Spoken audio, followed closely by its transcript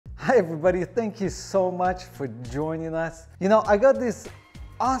Hi everybody, thank you so much for joining us. You know, I got this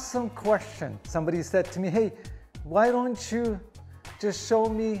awesome question. Somebody said to me, hey, why don't you just show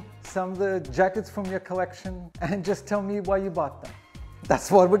me some of the jackets from your collection and just tell me why you bought them?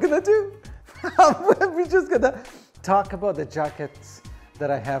 That's what we're gonna do. We're just gonna talk about the jackets that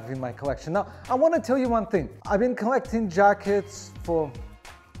I have in my collection. Now, I wanna tell you one thing. I've been collecting jackets for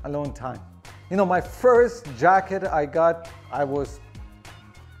a long time. You know, my first jacket I got, I was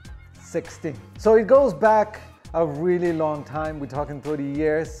 16. So it goes back a really long time. We're talking 30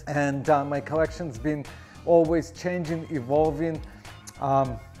 years, and my collection's been always changing, evolving.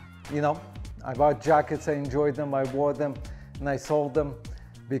 You know, I bought jackets, I enjoyed them, I wore them, and I sold them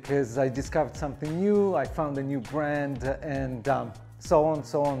because I discovered something new, I found a new brand, and so on,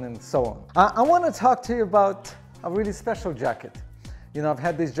 so on, and so on. I want to talk to you about a really special jacket. You know, I've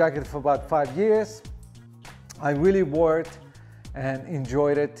had this jacket for about 5 years. I really wore it and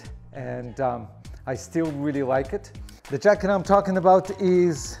enjoyed it, and I still really like it. The jacket I'm talking about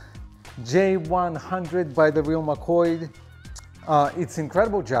is J100 by the real McCoy. It's an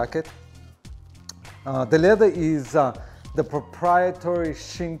incredible jacket. The leather is the proprietary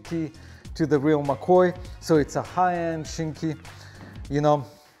shinky to the real McCoy, so it's a high-end shinky. You know,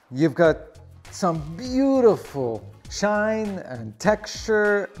 you've got some beautiful shine and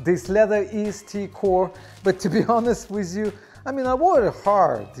texture. This leather is T-core, but to be honest with you, I mean, I wore it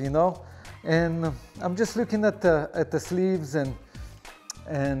hard, you know, and I'm just looking at the sleeves, and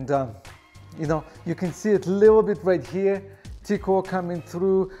you know, you can see it a little bit right here, T-core coming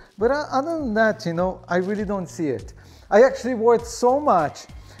through, but other than that, you know, I really don't see it. I actually wore it so much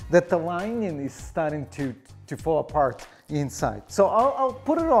that the lining is starting to fall apart inside. So I'll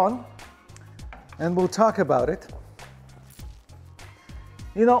put it on and we'll talk about it.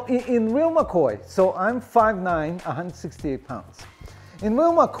 You know, in real McCoy, so I'm 5'9", 168 pounds. In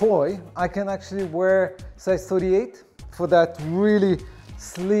real McCoy, I can actually wear size 38 for that really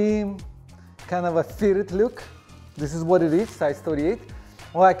slim, kind of a fitted look. This is what it is, size 38.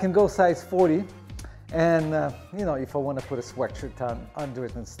 Or I can go size 40, and you know, if I want to put a sweatshirt on under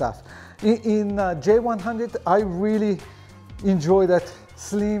it and stuff. In J100, I really enjoy that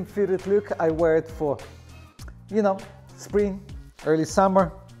slim fitted look. I wear it for, you know, spring, early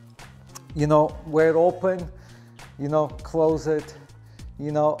summer, you know, wear it open, you know, close it,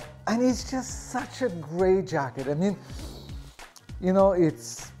 you know, and it's just such a great jacket. I mean, you know,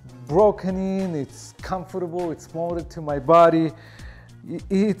 it's broken in, it's comfortable, it's molded to my body.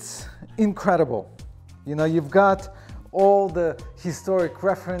 It's incredible. You know, you've got all the historic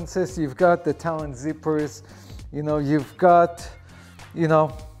references, you've got the talent zippers, you know, you've got, you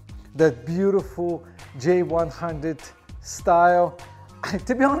know, that beautiful J100 style.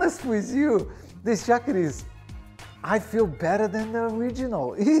 To be honest with you, this jacket is, I feel, better than the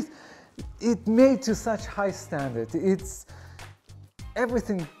original. It made to such high standard. It's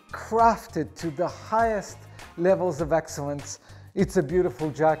everything crafted to the highest levels of excellence. It's a beautiful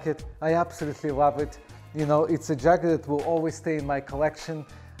jacket. I absolutely love it. You know, it's a jacket that will always stay in my collection.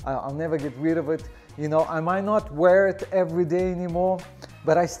 I'll never get rid of it. You know, I might not wear it every day anymore,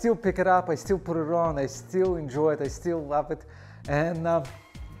 but I still pick it up, I still put it on, I still enjoy it, I still love it, and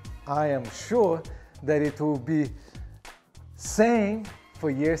I am sure that it will be same for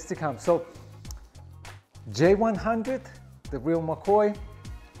years to come. So J100, the real McCoy,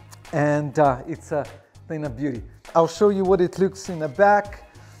 and it's a thing of beauty. I'll show you what it looks in the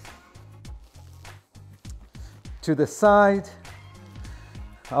back, to the side.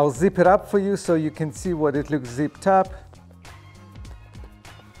 I'll zip it up for you so you can see what it looks zipped up.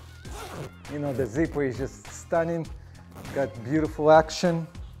 You know, the zipper is just stunning. Got beautiful action.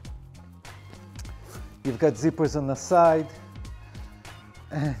 You've got zippers on the side.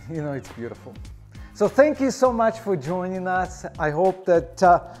 And, you know, it's beautiful. So thank you so much for joining us. I hope that,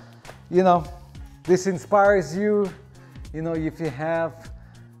 you know, this inspires you. You know, if you have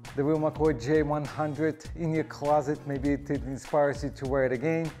the real McCoy J100 in your closet, maybe it inspires you to wear it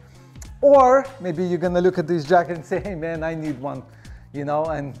again. Or maybe you're gonna look at this jacket and say, hey man, I need one, you know,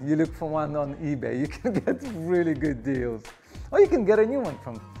 and you look for one on eBay. You can get really good deals. Or you can get a new one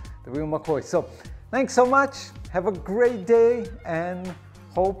from the real McCoy. So thanks so much. Have a great day, and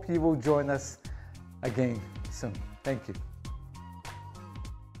hope you will join us again soon. Thank you.